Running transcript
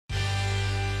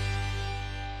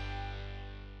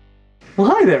Well,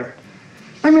 hi there.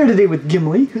 I'm here today with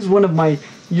Gimli, who's one of my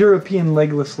European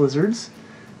legless lizards,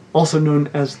 also known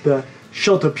as the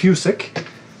Sheltopusik,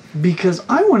 because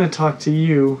I want to talk to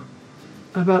you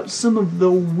about some of the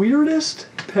weirdest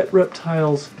pet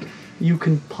reptiles you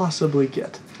can possibly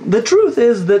get. The truth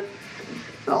is that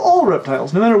all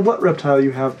reptiles, no matter what reptile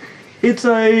you have, it's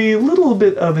a little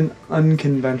bit of an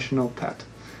unconventional pet.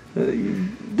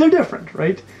 They're different,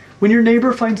 right? When your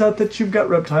neighbor finds out that you've got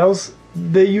reptiles,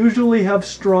 they usually have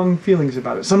strong feelings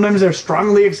about it. Sometimes they're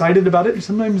strongly excited about it, and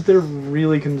sometimes they're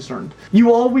really concerned.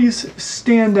 You always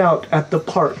stand out at the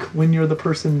park when you're the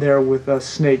person there with a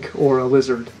snake or a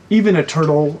lizard. Even a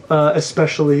turtle,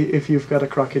 especially if you've got a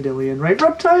crocodilian, right?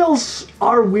 Reptiles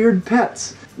are weird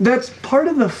pets. That's part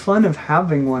of the fun of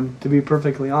having one, to be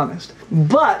perfectly honest.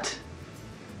 But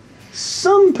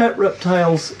some pet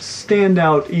reptiles stand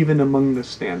out even among the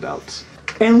standouts.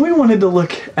 And we wanted to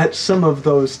look at some of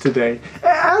those today.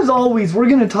 As always, we're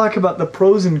going to talk about the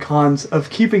pros and cons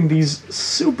of keeping these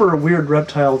super weird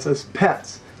reptiles as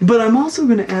pets. But I'm also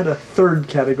going to add a third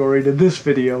category to this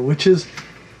video, which is,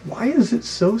 why is it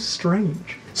so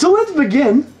strange? So let's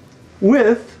begin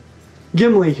with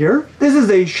Gimli here. This is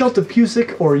a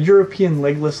Sheltopusik, or European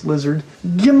legless lizard.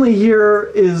 Gimli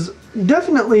here is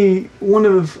definitely one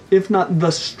of, if not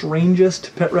the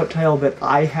strangest pet reptile that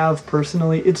I have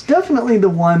personally. It's definitely the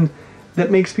one that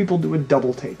makes people do a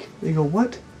double take. They go,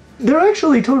 what? They're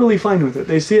actually totally fine with it.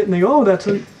 They see it and they go, oh, that's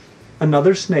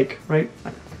another snake, right?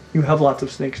 You have lots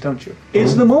of snakes, don't you?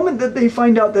 It's the moment that they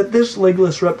find out that this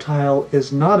legless reptile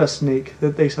is not a snake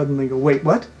that they suddenly go, wait,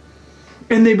 what?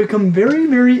 And they become very,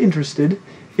 very interested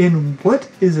in what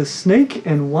is a snake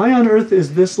and why on earth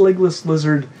is this legless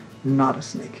lizard not a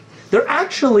snake. They're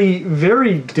actually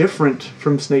very different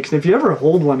from snakes. And if you ever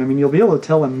hold one, I mean, you'll be able to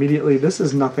tell immediately this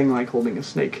is nothing like holding a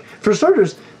snake. For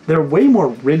starters, they're way more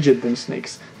rigid than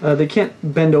snakes. They can't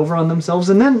bend over on themselves.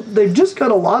 And then they've just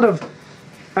got a lot of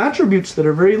attributes that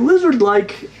are very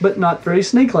lizard-like, but not very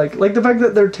snake-like. Like the fact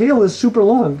that their tail is super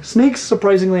long. Snakes,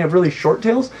 surprisingly, have really short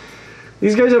tails.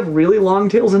 These guys have really long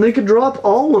tails, and they could drop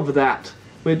all of that,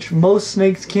 which most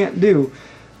snakes can't do.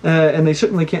 And they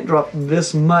certainly can't drop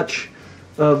this much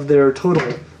of their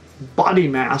total body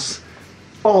mass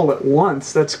all at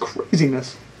once. That's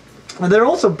craziness. They're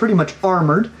also pretty much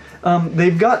armored.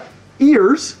 They've got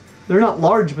ears. They're not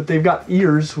large, but they've got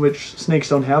ears, which snakes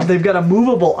don't have. They've got a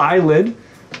movable eyelid,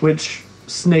 which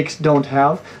snakes don't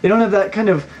have. They don't have that kind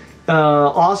of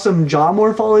awesome jaw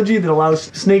morphology that allows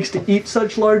snakes to eat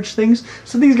such large things.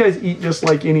 So these guys eat just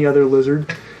like any other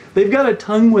lizard. They've got a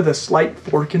tongue with a slight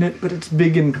fork in it, but it's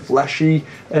big and fleshy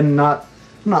and not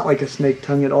like a snake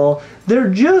tongue at all. They're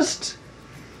just,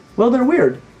 well, they're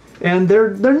weird. And they're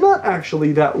not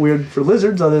actually that weird for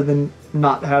lizards other than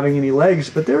not having any legs,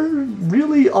 but they're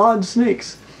really odd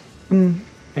snakes. And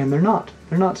they're not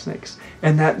snakes.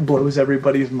 And that blows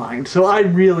everybody's mind. So I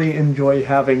really enjoy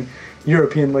having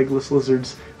European legless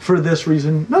lizards for this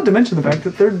reason, not to mention the fact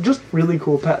that they're just really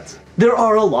cool pets. There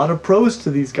are a lot of pros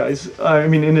to these guys. I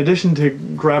mean, in addition to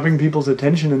grabbing people's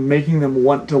attention and making them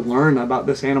want to learn about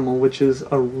this animal, which is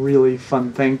a really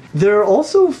fun thing, they're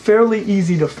also fairly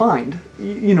easy to find.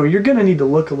 You know, you're gonna need to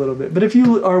look a little bit, but if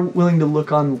you are willing to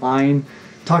look online,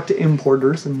 talk to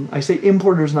importers, and I say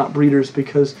importers, not breeders,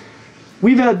 because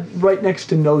we've had right next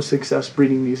to no success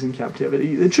breeding these in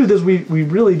captivity. The truth is we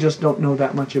really just don't know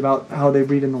that much about how they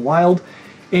breed in the wild.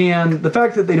 And the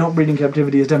fact that they don't breed in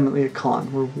captivity is definitely a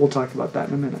con. We'll talk about that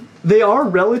in a minute. They are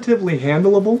relatively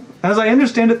handleable. As I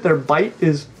understand it, their bite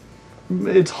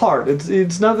it's hard.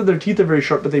 It's not that their teeth are very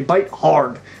sharp, but they bite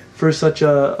hard for such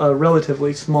a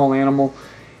relatively small animal.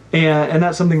 And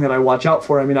that's something that I watch out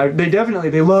for. I mean,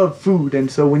 they love food,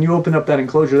 and so when you open up that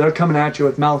enclosure, they're coming at you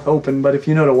with mouth open, but if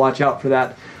you know to watch out for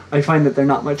that, I find that they're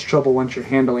not much trouble once you're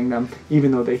handling them,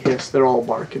 even though they hiss. They're all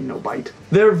bark and no bite.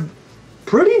 They're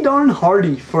pretty darn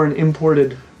hardy for an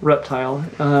imported reptile.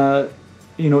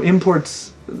 You know,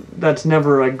 imports, that's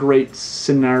never a great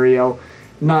scenario.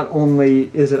 Not only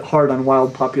is it hard on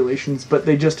wild populations, but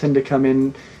they just tend to come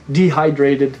in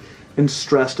dehydrated and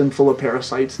stressed and full of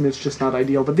parasites, and it's just not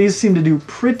ideal. But these seem to do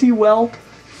pretty well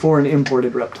for an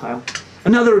imported reptile.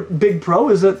 Another big pro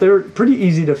is that they're pretty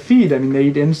easy to feed. I mean, they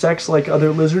eat insects like other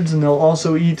lizards, and they'll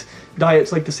also eat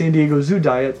diets like the San Diego Zoo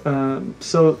diet.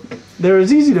 So they're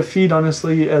as easy to feed,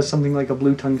 honestly, as something like a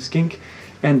blue-tongued skink,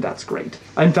 and that's great.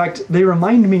 In fact, they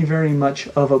remind me very much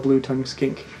of a blue-tongued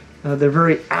skink. They're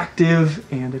very active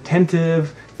and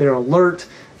attentive. They're alert.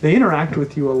 They interact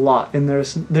with you a lot, and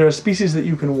they're a species that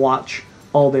you can watch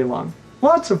all day long.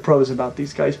 Lots of pros about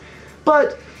these guys,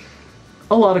 but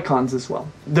a lot of cons as well.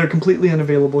 They're completely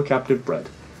unavailable captive bred.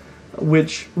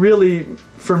 which really,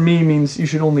 for me, means you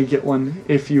should only get one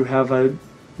if you have a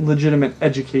legitimate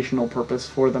educational purpose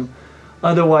for them.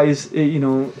 Otherwise, you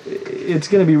know, it's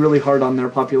going to be really hard on their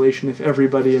population if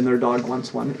everybody and their dog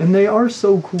wants one. And they are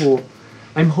so cool.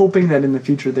 I'm hoping that in the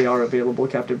future they are available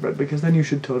captive bred, because then you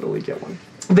should totally get one.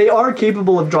 They are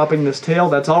capable of dropping this tail.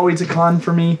 That's always a con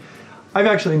for me. I've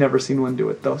actually never seen one do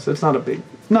it though, so it's not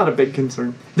a big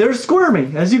concern. They're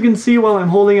squirmy. As you can see while I'm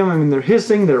holding them, I mean, they're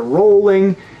hissing, they're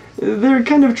rolling. They're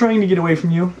kind of trying to get away from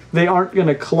you. They aren't going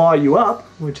to claw you up,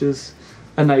 which is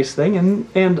a nice thing,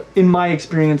 and in my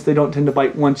experience they don't tend to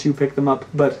bite once you pick them up,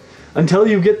 but until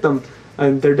you get them,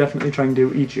 they're definitely trying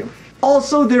to eat you.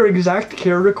 Also, their exact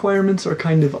care requirements are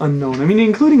kind of unknown. I mean,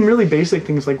 including really basic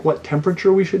things like what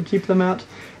temperature we should keep them at,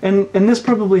 and this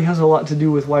probably has a lot to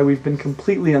do with why we've been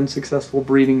completely unsuccessful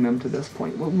breeding them to this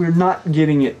point. We're not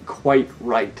getting it quite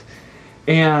right,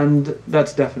 and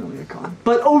that's definitely a con.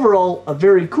 But overall, a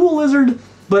very cool lizard,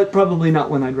 but probably not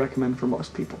one I'd recommend for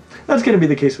most people. That's going to be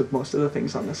the case with most of the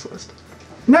things on this list.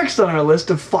 Next on our list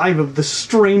of 5 of the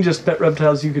strangest pet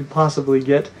reptiles you could possibly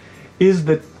get is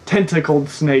the tentacled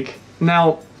snake.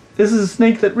 Now, this is a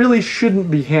snake that really shouldn't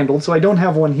be handled, so I don't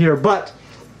have one here, but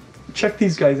check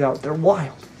these guys out. They're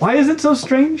wild. Why is it so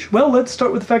strange? Well, let's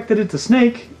start with the fact that it's a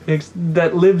snake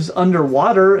that lives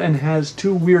underwater and has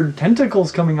 2 weird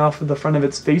tentacles coming off of the front of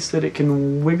its face that it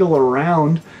can wiggle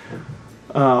around.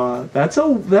 That's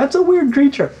a weird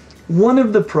creature. One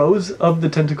of the pros of the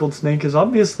tentacled snake is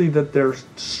obviously that they're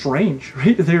strange,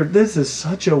 right? This is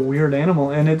such a weird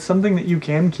animal, and it's something that you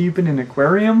can keep in an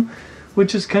aquarium,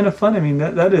 which is kind of fun. I mean,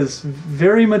 that is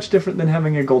very much different than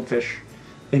having a goldfish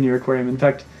in your aquarium. In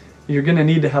fact, you're going to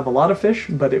need to have a lot of fish,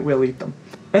 but it will eat them.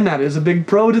 And that is a big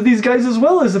pro to these guys as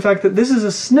well, is the fact that this is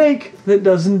a snake that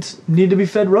doesn't need to be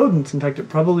fed rodents. In fact, it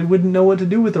probably wouldn't know what to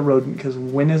do with a rodent, because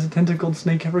when is a tentacled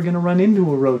snake ever going to run into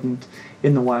a rodent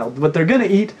in the wild? What they're going to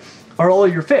eat are all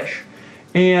your fish,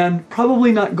 and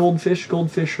probably not goldfish.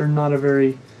 Goldfish are not a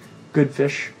very good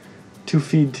fish to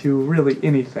feed to really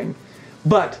anything.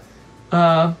 But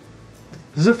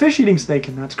this is a fish-eating snake,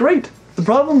 and that's great. The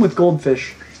problem with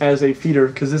goldfish as a feeder,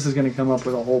 because this is going to come up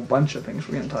with a whole bunch of things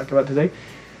we're going to talk about today,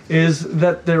 is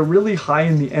that they're really high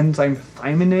in the enzyme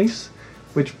thyminase,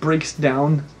 which breaks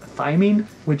down thymine,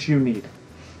 which you need.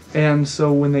 And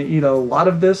so when they eat a lot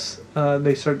of this,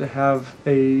 they start to have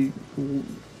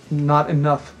not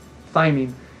enough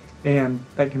thymine, and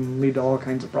that can lead to all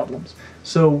kinds of problems.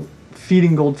 So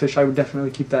feeding goldfish, I would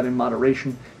definitely keep that in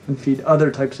moderation and feed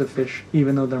other types of fish,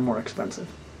 even though they're more expensive.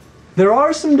 There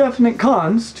are some definite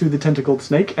cons to the tentacled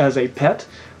snake as a pet.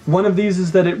 One of these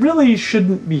is that it really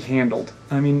shouldn't be handled.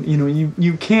 I mean, you know,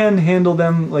 you can handle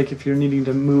them, like if you're needing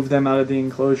to move them out of the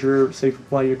enclosure, say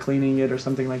while you're cleaning it or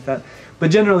something like that.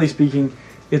 But generally speaking,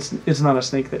 it's not a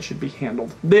snake that should be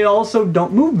handled. They also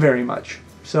don't move very much,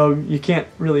 so you can't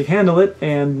really handle it,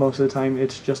 and most of the time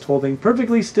it's just holding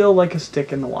perfectly still like a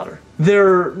stick in the water.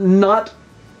 They're not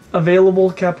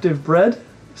available captive bred,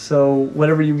 so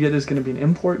whatever you get is going to be an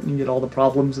import, and you get all the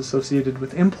problems associated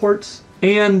with imports.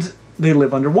 And they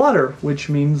live underwater, which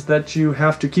means that you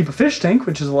have to keep a fish tank,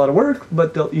 which is a lot of work,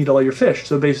 but they'll eat all your fish.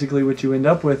 So basically what you end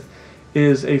up with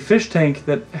is a fish tank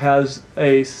that has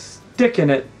a stick in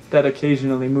it that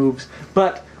occasionally moves,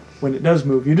 but when it does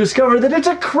move, you discover that it's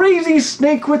a crazy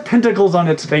snake with tentacles on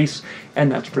its face,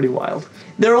 and that's pretty wild.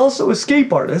 They're also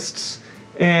escape artists,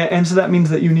 and so that means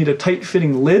that you need a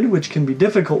tight-fitting lid, which can be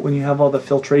difficult when you have all the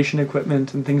filtration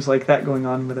equipment and things like that going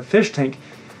on with a fish tank.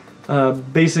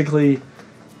 Basically,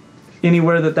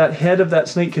 anywhere that head of that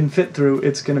snake can fit through,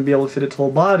 it's going to be able to fit its whole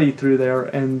body through there,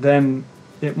 and then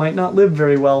it might not live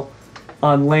very well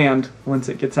on land once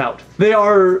it gets out. They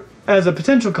are, as a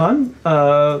potential con,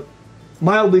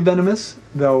 mildly venomous,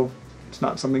 though it's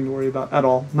not something to worry about at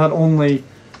all. Not only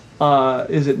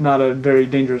is it not a very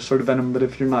dangerous sort of venom, but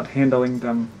if you're not handling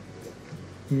them,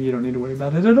 you don't need to worry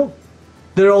about it at all.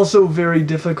 They're also very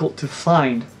difficult to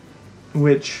find,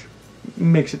 which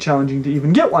makes it challenging to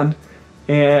even get one.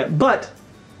 But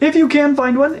if you can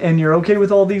find one, and you're okay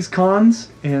with all these cons,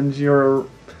 and you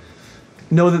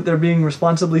know that they're being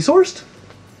responsibly sourced,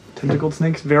 tentacled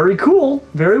snake's very cool,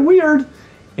 very weird,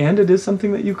 and it is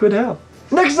something that you could have.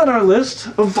 Next on our list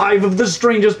of 5 of the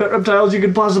strangest pet reptiles you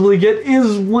could possibly get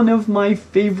is one of my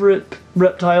favorite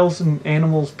reptiles and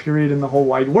animals, period, in the whole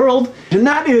wide world, and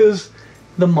that is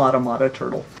the mata mata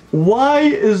turtle. Why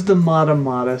is the mata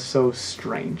mata so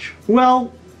strange?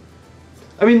 Well,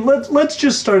 I mean, let's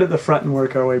just start at the front and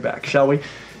work our way back, shall we?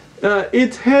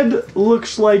 Its head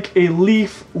looks like a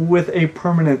leaf with a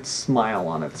permanent smile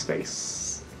on its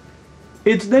face.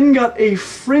 It's then got a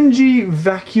fringy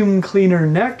vacuum cleaner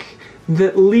neck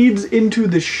that leads into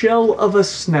the shell of a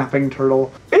snapping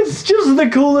turtle. It's just the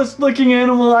coolest looking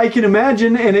animal I can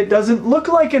imagine, and it doesn't look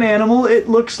like an animal, it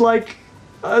looks like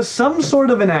some sort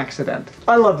of an accident.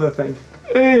 I love the thing.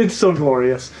 It's so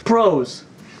glorious. Pros.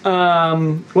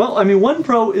 Well, I mean, one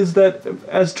pro is that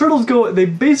as turtles go, they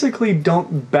basically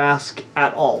don't bask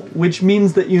at all, which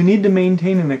means that you need to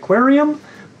maintain an aquarium,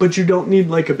 but you don't need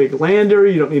like a big lander,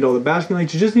 you don't need all the basking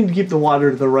lights, you just need to keep the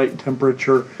water to the right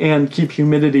temperature and keep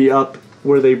humidity up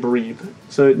where they breathe.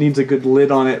 So it needs a good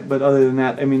lid on it, but other than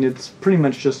that, I mean, it's pretty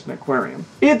much just an aquarium.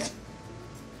 It's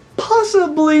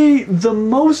possibly the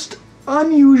most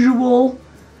unusual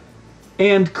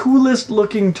and coolest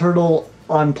looking turtle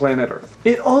on planet Earth.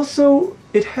 It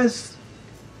has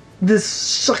this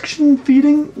suction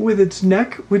feeding with its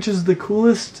neck, which is the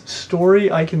coolest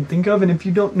story I can think of. And if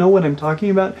you don't know what I'm talking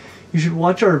about, you should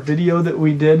watch our video that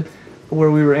we did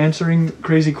where we were answering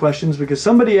crazy questions, because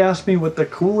somebody asked me what the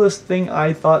coolest thing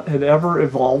I thought had ever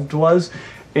evolved was,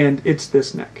 and it's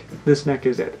this neck. This neck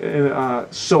is it.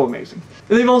 So amazing.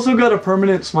 They've also got a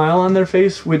permanent smile on their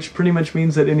face, which pretty much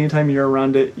means that anytime you're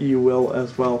around it, you will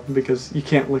as well, because you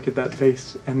can't look at that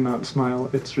face and not smile.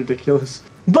 It's ridiculous.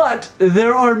 But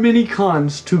there are many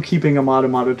cons to keeping a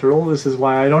Matamata turtle. This is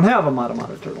why I don't have a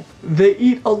Matamata turtle. They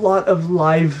eat a lot of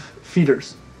live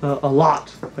feeders. A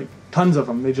lot. Like tons of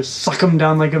them. They just suck them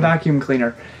down like a vacuum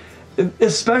cleaner.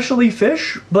 Especially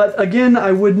fish, but again,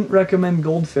 I wouldn't recommend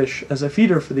goldfish as a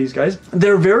feeder for these guys.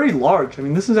 They're very large. I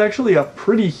mean, this is actually a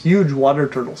pretty huge water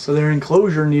turtle, so their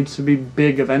enclosure needs to be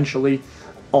big eventually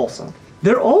also.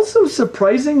 They're also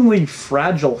surprisingly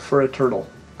fragile for a turtle.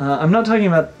 I'm not talking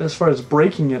about as far as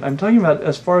breaking it, I'm talking about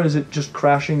as far as it just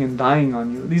crashing and dying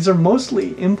on you. These are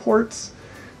mostly imports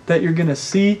that you're gonna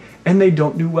see, and they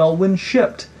don't do well when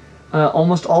shipped.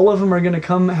 Almost all of them are going to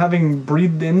come having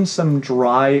breathed in some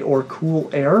dry or cool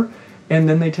air, and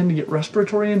then they tend to get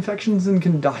respiratory infections and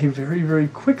can die very, very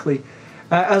quickly.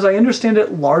 As I understand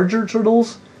it, larger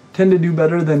turtles tend to do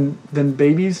better than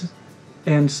babies,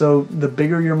 and so the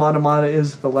bigger your Matamata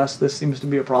is, the less this seems to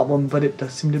be a problem, but it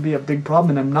does seem to be a big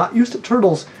problem, and I'm not used to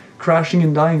turtles crashing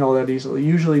and dying all that easily.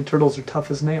 Usually turtles are tough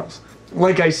as nails.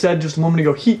 Like I said just a moment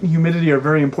ago, heat and humidity are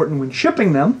very important when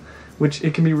shipping them, which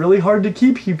it can be really hard to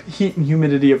keep heat and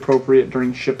humidity appropriate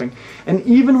during shipping. And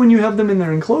even when you have them in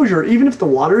their enclosure, even if the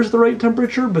water is the right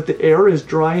temperature, but the air is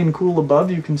dry and cool above,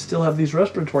 you can still have these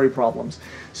respiratory problems.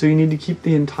 So you need to keep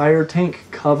the entire tank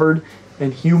covered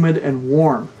and humid and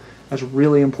warm. That's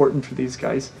really important for these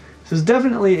guys. This is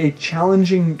definitely a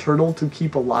challenging turtle to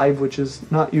keep alive, which is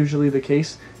not usually the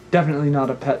case. Definitely not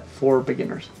a pet for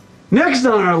beginners. Next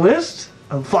on our list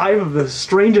of 5 of the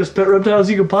strangest pet reptiles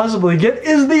you could possibly get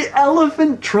is the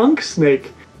elephant trunk snake.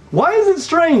 Why is it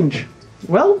strange?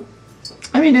 Well,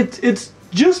 I mean, it's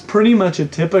just pretty much a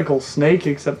typical snake,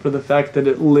 except for the fact that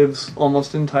it lives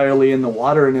almost entirely in the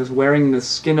water and is wearing the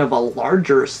skin of a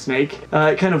larger snake.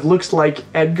 It kind of looks like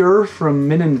Edgar from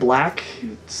Men in Black.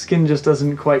 Its skin just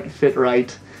doesn't quite fit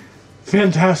right.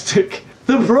 Fantastic.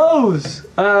 The pros!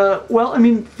 Well, I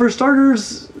mean, for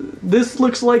starters, this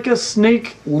looks like a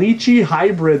snake lychee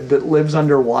hybrid that lives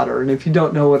underwater. And if you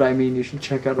don't know what I mean, you should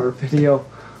check out our video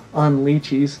on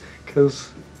lychees,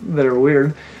 because they're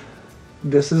weird.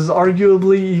 This is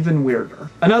arguably even weirder.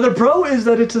 Another pro is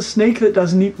that it's a snake that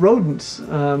doesn't eat rodents.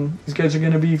 These guys are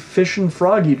going to be fish and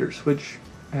frog eaters, which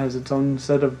has its own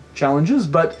set of challenges,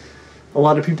 but a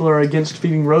lot of people are against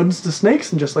feeding rodents to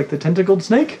snakes, and just like the tentacled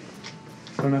snake,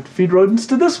 don't have to feed rodents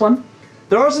to this one.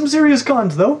 There are some serious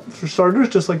cons though. For starters,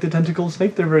 just like the tentacled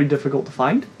snake, they're very difficult to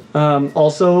find.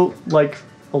 Also, like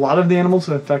a lot of the animals,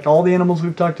 in fact all the animals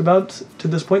we've talked about to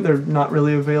this point, they're not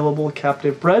really available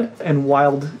captive bred, and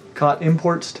wild caught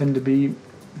imports tend to be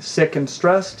sick and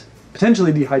stressed,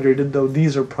 potentially dehydrated, though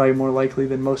these are probably more likely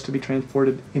than most to be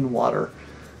transported in water.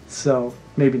 So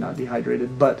maybe not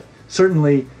dehydrated, but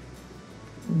certainly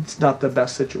it's not the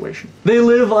best situation. They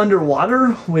live underwater,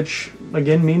 which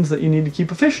again means that you need to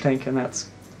keep a fish tank, and that's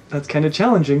kind of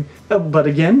challenging. But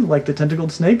again, like the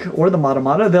tentacled snake or the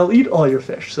Matamata, they'll eat all your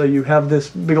fish. So you have this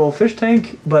big old fish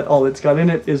tank, but all it's got in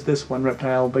it is this one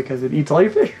reptile because it eats all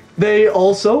your fish. They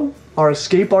also are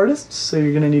escape artists, so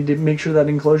you're going to need to make sure that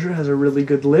enclosure has a really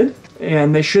good lid,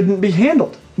 and they shouldn't be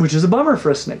handled, which is a bummer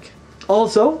for a snake.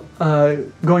 Also,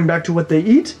 going back to what they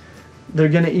eat, they're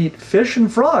going to eat fish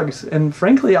and frogs, and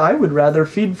frankly I would rather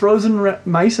feed frozen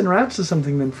mice and rats to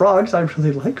something than frogs. I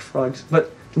really like frogs,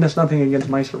 but that's nothing against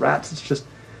mice or rats, it's just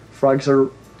frogs are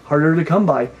harder to come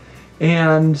by.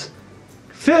 And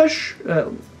fish,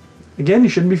 again, you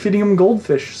shouldn't be feeding them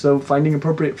goldfish, so finding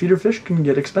appropriate feeder fish can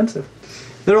get expensive.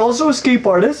 They're also escape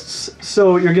artists,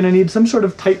 so you're going to need some sort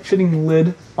of tight-fitting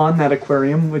lid on that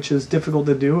aquarium, which is difficult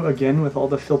to do, again, with all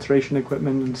the filtration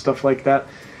equipment and stuff like that.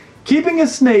 Keeping a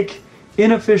snake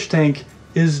in a fish tank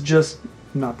is just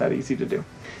not that easy to do.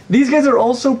 These guys are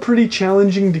also pretty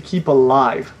challenging to keep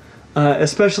alive,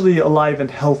 especially alive and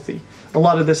healthy. A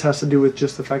lot of this has to do with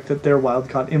just the fact that they're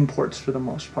wild-caught imports for the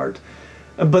most part.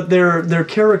 But their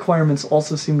care requirements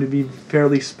also seem to be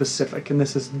fairly specific, and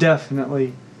this is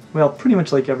definitely, well, pretty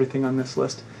much like everything on this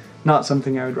list, not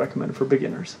something I would recommend for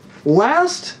beginners.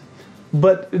 Last,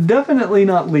 but definitely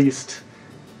not least,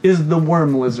 is the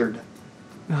worm lizard,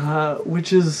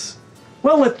 which is,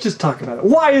 well, let's just talk about it.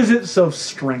 Why is it so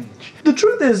strange? The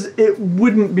truth is, it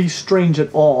wouldn't be strange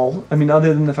at all, I mean,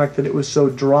 other than the fact that it was so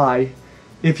dry,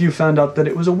 if you found out that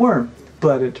it was a worm.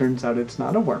 But it turns out it's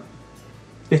not a worm.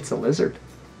 It's a lizard.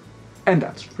 And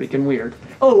that's freaking weird.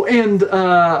 Oh, and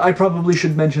I probably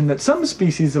should mention that some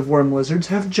species of worm lizards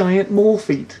have giant mole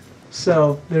feet.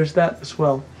 So there's that as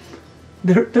well.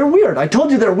 They're weird. I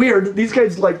told you they're weird. These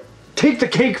guys, like, take the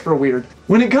cake for weird.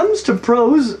 When it comes to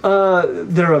pros,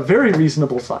 they're a very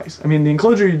reasonable size. I mean, the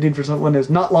enclosure you need for someone is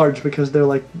not large because they're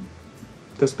like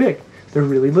this big. They're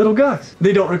really little guys.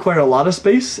 They don't require a lot of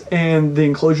space, and the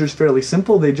enclosure is fairly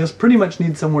simple. They just pretty much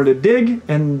need somewhere to dig,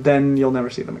 and then you'll never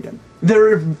see them again.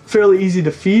 They're fairly easy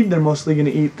to feed. They're mostly going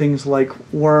to eat things like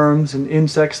worms and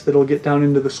insects that'll get down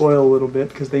into the soil a little bit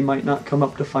because they might not come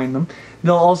up to find them.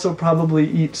 They'll also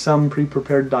probably eat some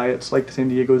pre-prepared diets like the San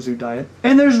Diego Zoo diet.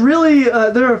 And there's really,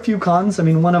 there are a few cons. I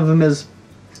mean, one of them is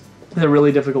they're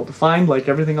really difficult to find, like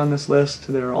everything on this list.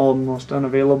 They're almost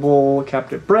unavailable,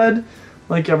 captive bred,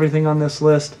 like everything on this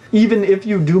list. Even if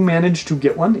you do manage to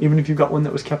get one, even if you got one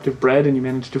that was captive bred and you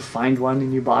managed to find one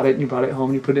and you bought it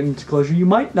home and you put it into enclosure, you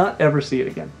might not ever see it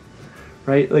again,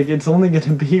 right? Like, it's only going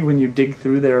to be when you dig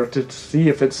through there to see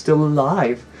if it's still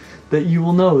alive that you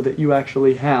will know that you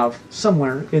actually have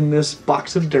somewhere in this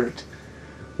box of dirt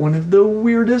one of the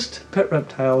weirdest pet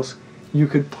reptiles you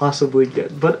could possibly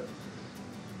get. But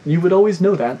you would always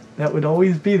know that. That would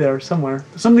always be there somewhere.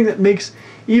 Something that makes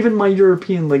even my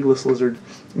European legless lizard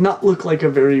not look like a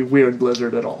very weird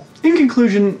lizard at all. In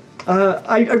conclusion,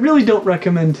 I really don't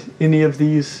recommend any of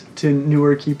these to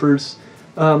newer keepers.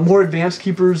 More advanced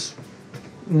keepers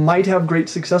might have great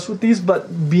success with these,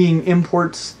 but being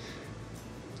imports,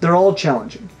 they're all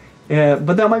challenging.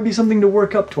 But that might be something to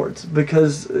work up towards,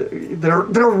 because they're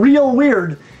real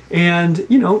weird. And,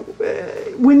 you know,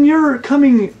 when you're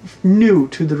coming new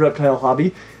to the reptile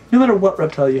hobby, no matter what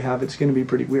reptile you have, it's going to be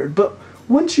pretty weird. But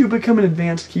once you become an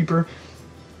advanced keeper,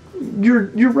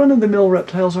 your run-of-the-mill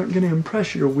reptiles aren't going to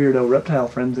impress your weirdo reptile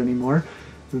friends anymore.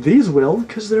 These will,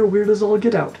 because they're weird as all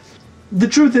get out. The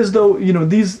truth is, though, you know,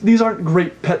 these aren't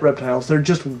great pet reptiles. They're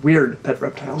just weird pet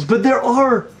reptiles. But there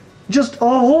are just a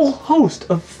whole host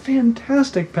of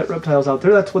fantastic pet reptiles out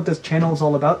there. That's what this channel is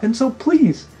all about. And so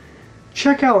please,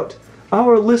 check out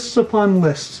our lists upon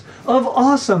lists of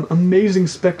awesome, amazing,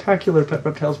 spectacular pet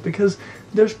reptiles, because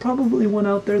there's probably one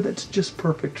out there that's just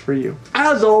perfect for you.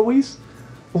 As always,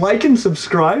 like and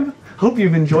subscribe. Hope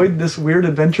you've enjoyed this weird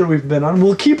adventure we've been on.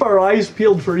 We'll keep our eyes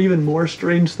peeled for even more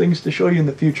strange things to show you in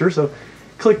the future, so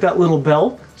click that little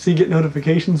bell so you get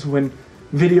notifications when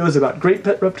videos about great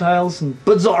pet reptiles and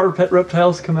bizarre pet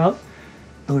reptiles come out.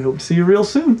 And we hope to see you real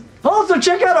soon. Also,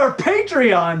 check out our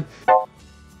Patreon!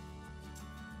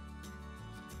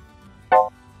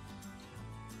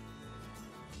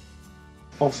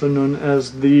 Also known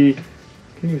as the,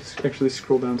 can you actually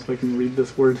scroll down so I can read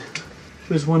this word?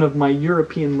 It is one of my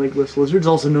European legless lizards,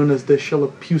 also known as the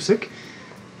Sheltopusic.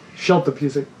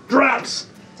 Drats! Does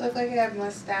it look like you have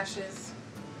mustaches?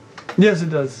 Yes, it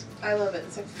does. I love it.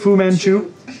 It's like Fu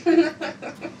Manchu.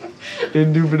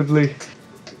 Indubitably.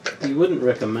 You wouldn't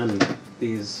recommend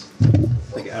these,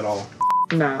 like, at all?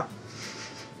 Nah.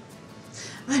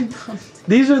 I'm pumped.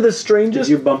 These are the strangest.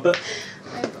 Did you bump it?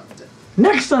 I bumped it.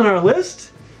 Next on our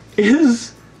list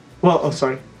is, well, oh,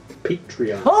 sorry.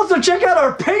 Patreon. Also, check out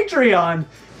our Patreon!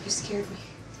 You scared me.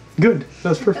 Good. That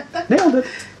was perfect. Nailed it.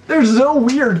 They're so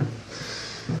weird.